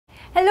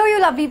Hello you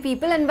lovely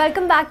people and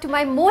welcome back to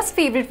my most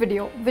favorite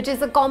video, which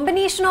is a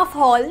combination of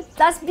haul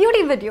plus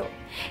beauty video.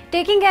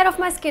 Taking care of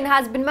my skin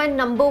has been my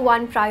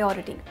 #1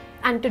 priority,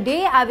 and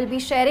today I will be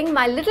sharing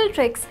my little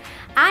tricks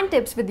and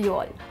tips with you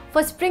all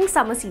for spring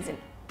summer season.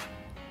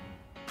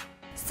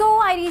 So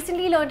I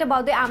recently learned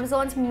about the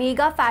Amazon's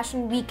mega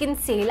fashion weekend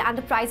sale and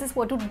the prices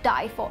were to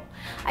die for.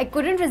 I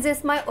couldn't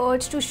resist my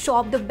urge to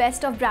shop the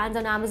best of brands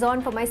on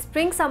Amazon for my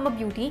spring summer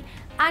beauty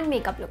and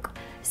makeup look.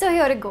 So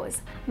here it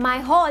goes, my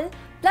haul,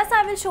 plus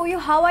I will show you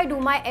how I do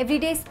my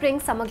everyday spring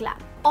summer glam.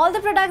 All the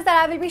products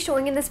that I will be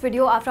showing in this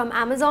video are from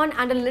Amazon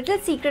and a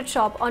little secret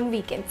shop on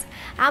weekends.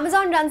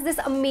 Amazon runs this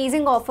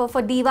amazing offer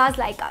for divas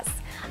like us.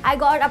 I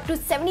got up to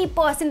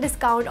 70%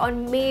 discount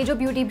on major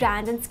beauty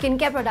brands and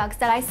skincare products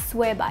that I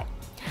swear by.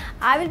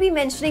 I will be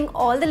mentioning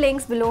all the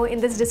links below in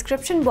this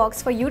description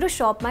box for you to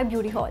shop my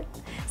beauty haul.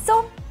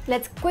 So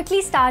let's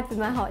quickly start with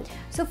my haul.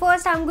 So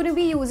first I'm going to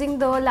be using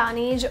the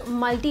Laneige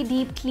Multi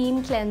Deep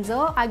Clean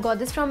Cleanser. I got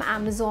this from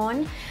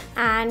Amazon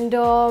and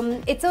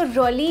it's a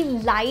really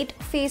light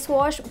face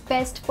wash,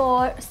 best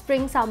for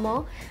spring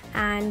summer,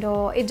 and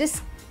it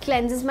just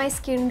cleanses my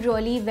skin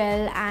really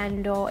well,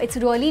 and it's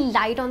really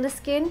light on the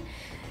skin,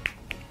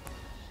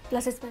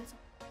 plus it smells.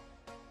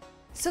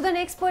 So the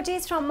next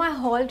purchase from my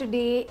haul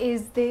today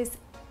is this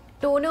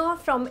toner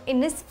from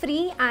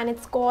Innisfree and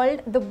it's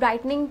called the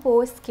Brightening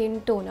Pore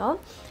Skin Toner.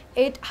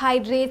 It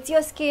hydrates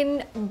your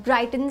skin,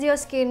 brightens your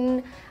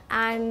skin,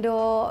 and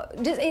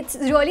it's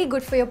really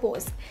good for your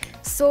pores.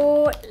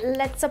 So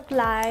let's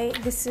apply.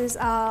 This is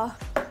our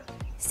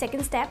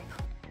second step.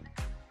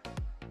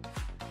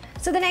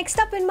 So the next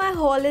up in my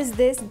haul is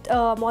this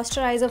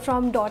moisturizer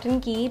from Dot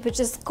 & Key, which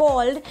is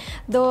called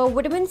the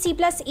Vitamin C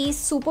Plus E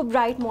Super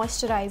Bright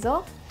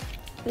Moisturizer.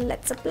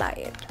 Let's apply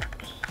it.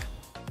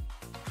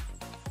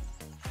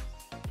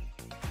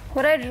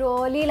 What I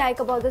really like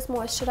about this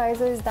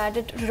moisturizer is that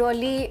it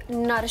really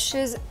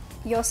nourishes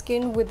your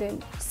skin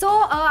within.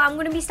 So I'm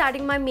going to be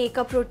starting my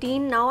makeup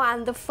routine now,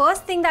 and the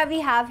first thing that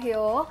we have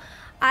here,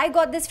 I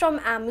got this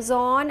from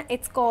Amazon.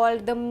 It's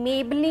called the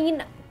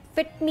Maybelline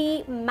Fit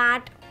Me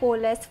Matte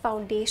Poreless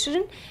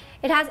Foundation.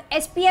 It has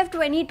SPF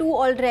 22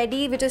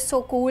 already, which is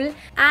so cool,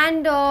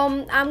 and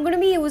I'm going to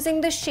be using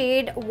the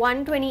shade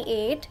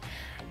 128.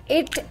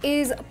 It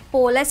is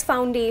poreless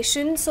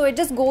foundation, so it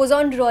just goes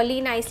on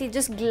really nicely,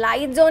 just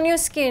glides on your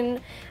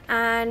skin,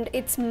 and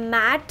it's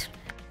matte.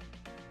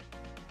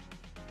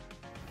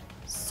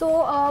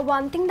 So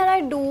one thing that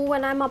I do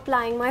when I'm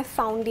applying my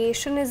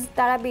foundation is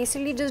that I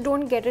basically just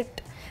don't get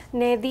it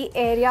near the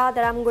area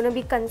that I'm going to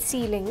be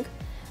concealing.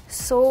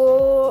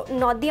 So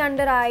not the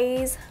under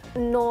eyes,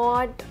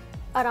 not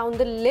around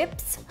the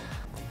lips.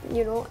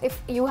 You know, if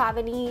you have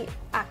any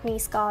acne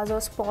scars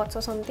or spots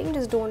or something,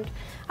 just don't.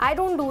 I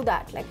don't do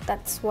that. Like,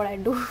 that's what I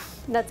do.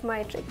 That's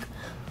my trick.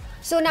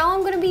 So now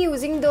I'm going to be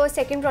using the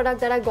second product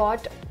that I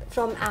got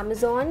from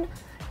Amazon.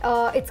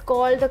 It's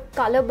called the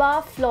Color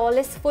Bar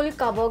Flawless Full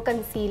Cover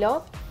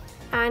Concealer,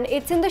 and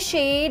it's in the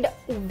shade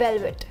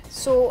Velvet.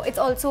 So it's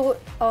also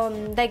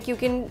like, you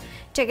can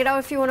check it out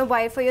if you want to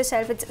buy it for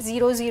yourself. It's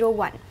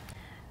 001.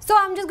 So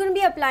I'm just going to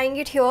be applying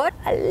it here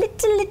a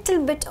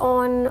little bit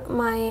on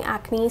my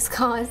acne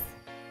scars.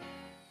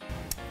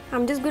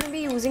 I'm just going to be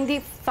using the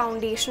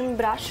foundation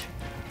brush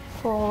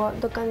for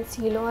the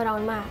concealer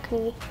around my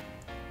acne.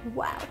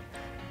 Wow,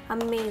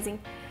 amazing.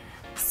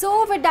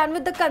 So we're done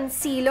with the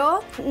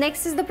concealer.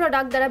 Next is the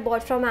product that I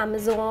bought from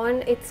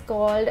Amazon. It's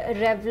called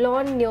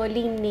Revlon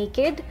Nearly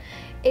Naked.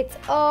 It's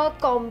a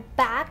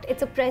compact,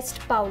 it's a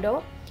pressed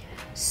powder.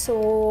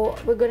 So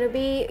we're going to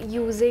be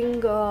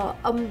using a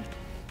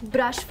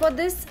brush for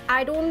this.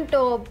 I don't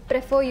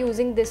prefer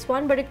using this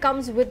one, but it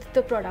comes with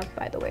the product,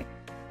 by the way.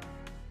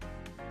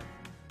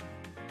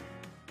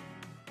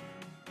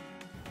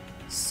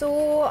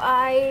 So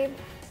I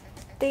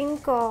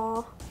think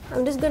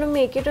I'm just gonna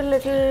make it a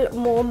little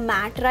more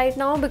matte right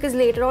now, because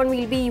later on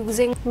we'll be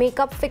using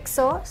makeup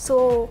fixer,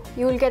 so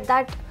you'll get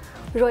that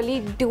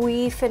really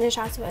dewy finish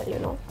as well, you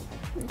know.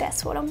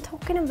 That's what I'm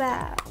talking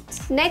about.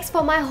 Next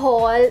for my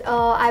haul,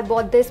 I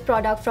bought this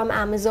product from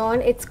Amazon.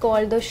 It's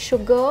called the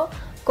Sugar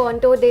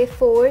Contour de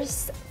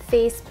Force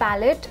Face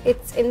Palette.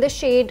 It's in the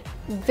shade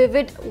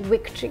Vivid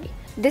Victory.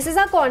 This is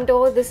a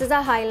contour, this is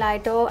a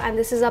highlighter, and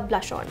this is a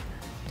blush on.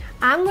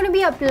 I'm going to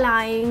be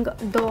applying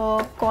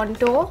the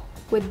contour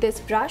with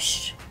this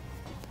brush.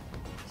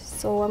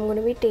 So I'm going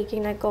to be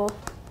taking like a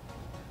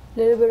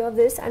little bit of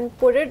this and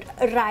put it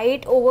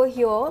right over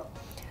here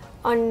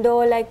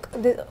under like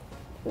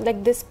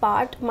this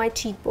part, my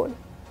cheekbone.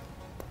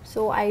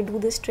 So I do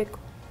this trick.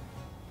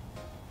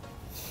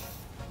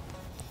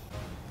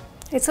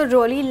 It's a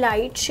really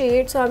light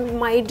shade, so I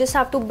might just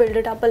have to build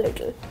it up a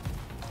little.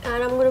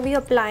 And I'm going to be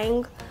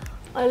applying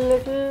a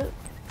little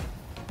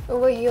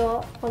over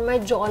here on my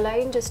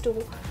jawline just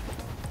to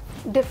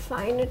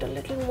define it a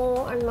little more,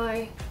 on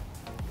my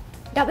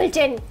double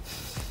chin.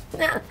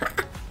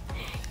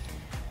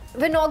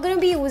 We're not going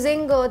to be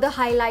using the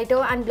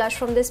highlighter and blush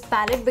from this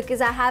palette because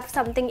I have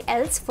something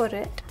else for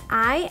it.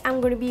 I am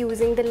going to be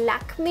using the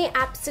Lakme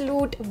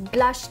Absolute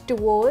Blush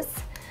Duos.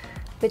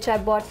 which I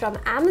bought from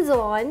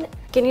Amazon.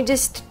 Can you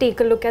just take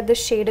a look at the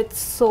shade? It's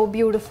so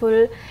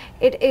beautiful.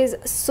 It is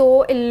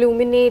so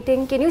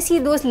illuminating. Can you see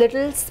those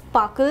little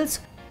sparkles?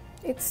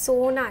 It's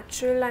so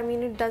natural. I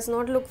mean, it does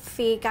not look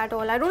fake at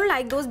all. I don't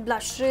like those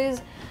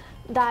blushes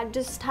that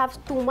just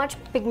have too much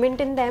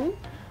pigment in them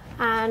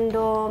and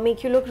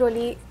make you look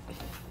really,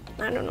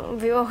 I don't know,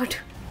 weird.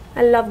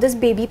 I love this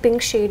baby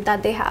pink shade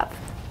that they have.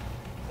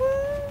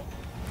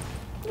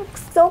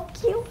 Looks so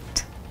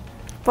cute.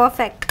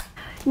 Perfect.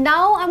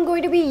 Now I'm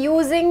going to be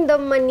using the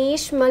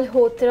Manish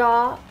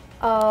Malhotra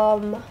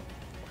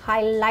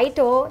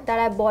highlighter that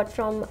I bought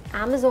from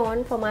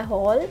Amazon for my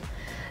haul.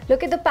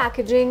 Look at the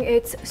packaging.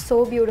 It's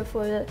so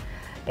beautiful.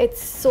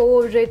 It's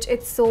so rich.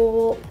 It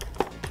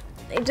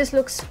just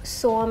looks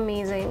so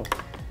amazing.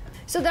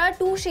 So there are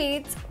two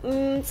shades.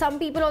 Some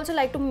people also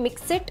like to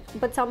mix it,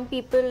 but some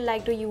people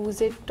like to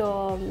use it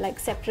like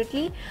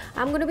separately.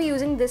 I'm going to be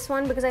using this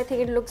one because I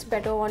think it looks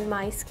better on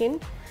my skin.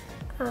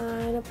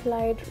 And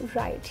apply it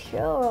right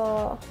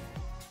here.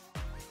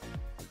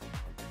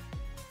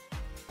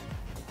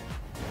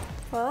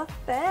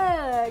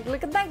 Perfect.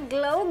 Look at that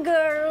glow,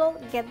 girl.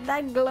 Get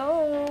that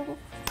glow.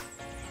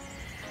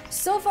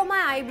 So for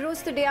my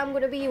eyebrows today, I'm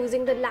going to be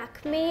using the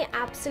Lakme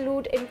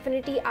Absolute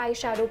Infinity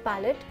Eyeshadow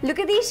Palette. Look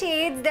at these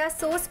shades. They are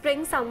so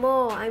spring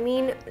summer. I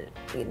mean,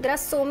 there are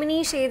so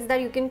many shades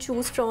that you can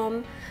choose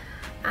from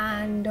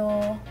and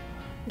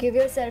give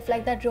yourself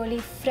like that really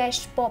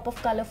fresh pop of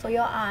color for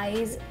your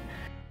eyes.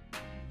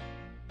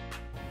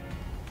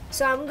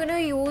 So I'm going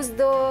to use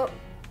the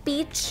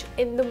peach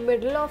in the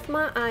middle of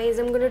my eyes.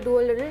 I'm going to do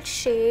a little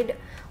shade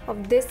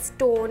of this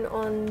tone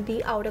on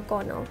the outer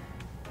corner.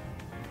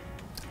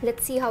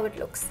 Let's see how it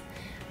looks.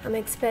 I'm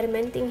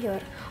experimenting here.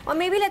 Or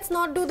maybe let's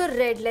not do the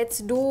red. Let's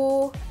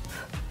do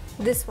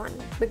this one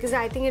because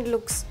I think it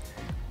looks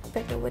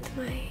better with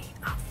my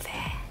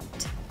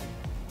outfit.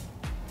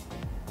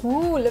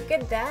 Ooh, look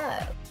at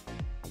that.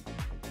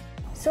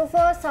 So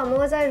for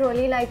summers, I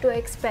really like to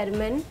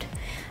experiment.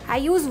 I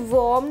use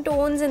warm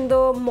tones in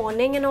the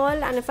morning and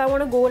all, and if I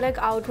want to go like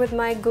out with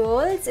my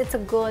girls, it's a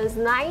girls'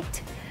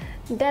 night,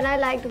 then I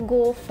like to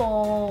go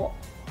for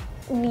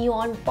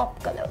neon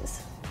pop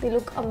colors. They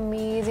look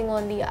amazing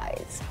on the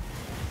eyes.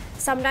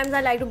 Sometimes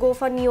I like to go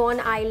for neon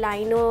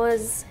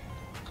eyeliners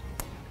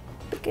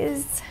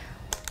because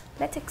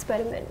let's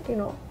experiment, you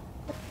know.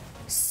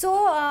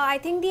 So I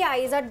think the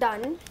eyes are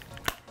done,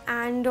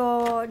 and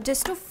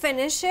just to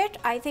finish it,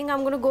 I think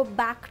I'm going to go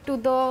back to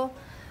the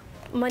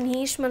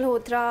Manish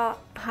Malhotra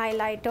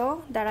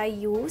highlighter that I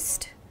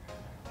used.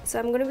 So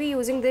I'm going to be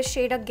using this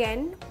shade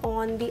again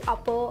on the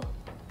upper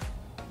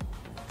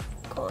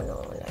corner,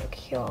 like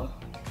here.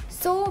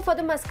 So for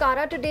the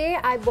mascara today,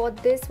 I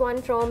bought this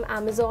one from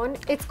Amazon.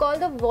 It's called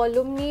the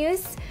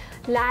Voluminous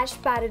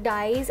Lash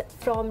Paradise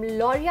from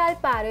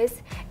L'Oreal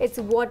Paris. It's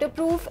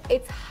waterproof,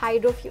 it's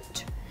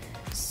hydrofuge.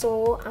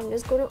 So I'm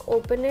just going to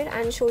open it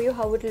and show you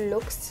how it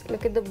looks.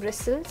 Look at the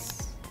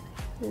bristles.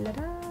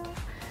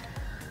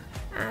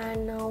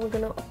 And now we're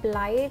going to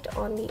apply it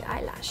on the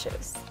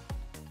eyelashes.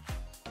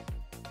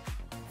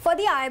 For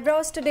the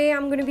eyebrows today,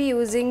 I'm going to be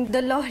using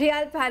the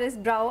L'Oreal Paris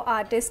Brow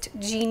Artist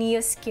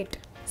Genius Kit.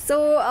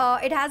 So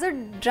it has a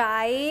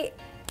dry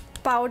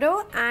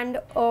powder and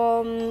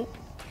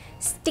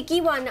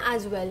sticky one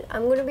as well.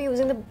 I'm going to be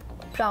using the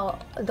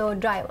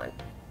dry one.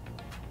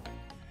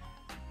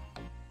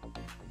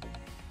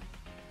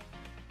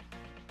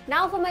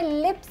 Now for my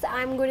lips,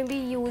 I'm going to be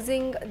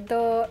using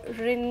the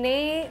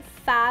Renee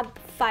Fab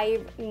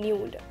 5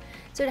 Nude.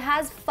 So it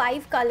has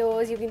 5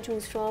 colors you can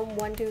choose from,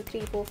 1, 2,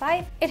 3, 4,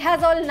 5. It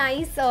has all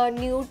nice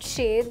nude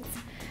shades.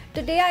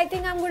 Today I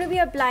think I'm going to be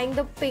applying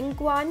the pink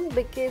one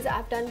because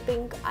I've done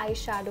pink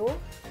eyeshadow.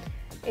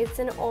 It's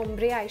an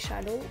ombre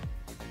eyeshadow.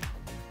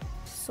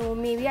 So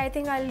maybe I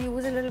think I'll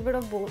use a little bit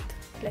of both.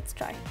 Let's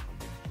try.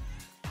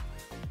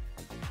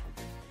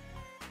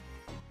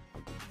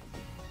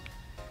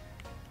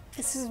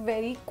 This is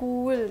very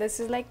cool. This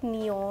is like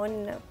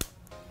neon.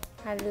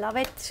 I love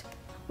it.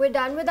 We're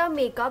done with our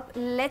makeup.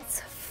 Let's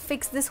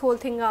fix this whole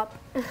thing up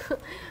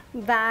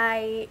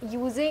by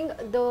using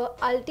the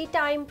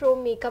Ultitime Pro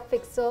Makeup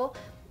Fixer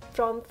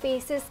from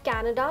Faces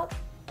Canada.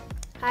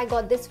 I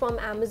got this from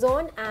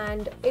Amazon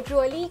and it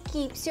really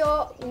keeps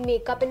your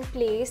makeup in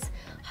place,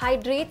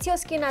 hydrates your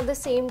skin at the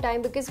same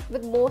time, because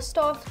with most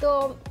of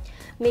the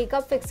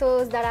makeup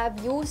fixers that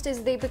I've used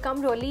is they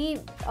become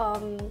really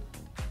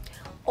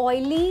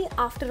oily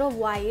after a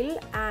while,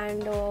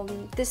 and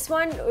this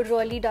one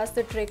really does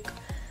the trick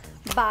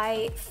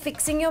by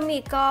fixing your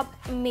makeup,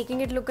 making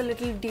it look a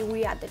little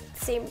dewy at the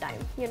same time,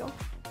 you know.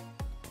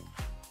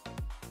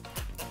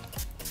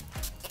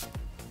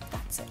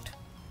 That's it.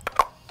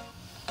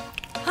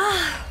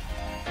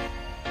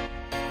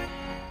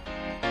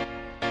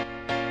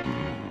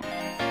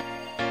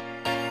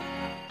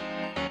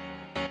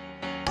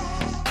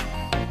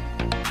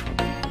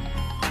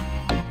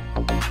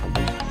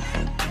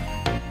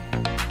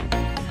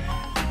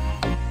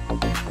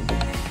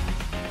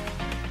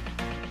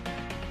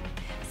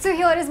 So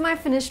here is my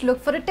finished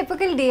look for a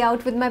typical day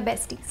out with my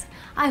besties.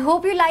 I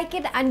hope you like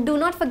it and do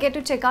not forget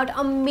to check out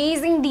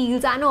amazing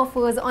deals and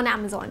offers on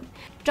Amazon.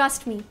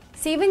 Trust me,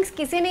 savings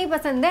kise nahi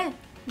pasand hai?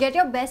 Get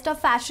your best of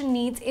fashion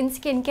needs in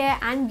skincare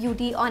and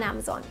beauty on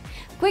Amazon.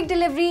 Quick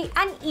delivery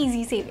and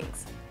easy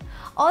savings.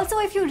 Also,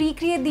 if you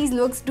recreate these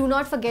looks, do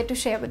not forget to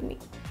share with me.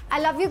 I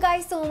love you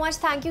guys so much.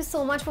 Thank you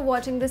so much for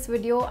watching this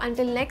video.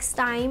 Until next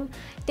time,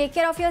 take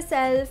care of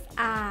yourself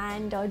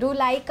and do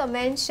like,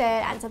 comment,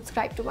 share and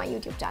subscribe to my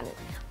YouTube channel.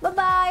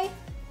 Bye-bye.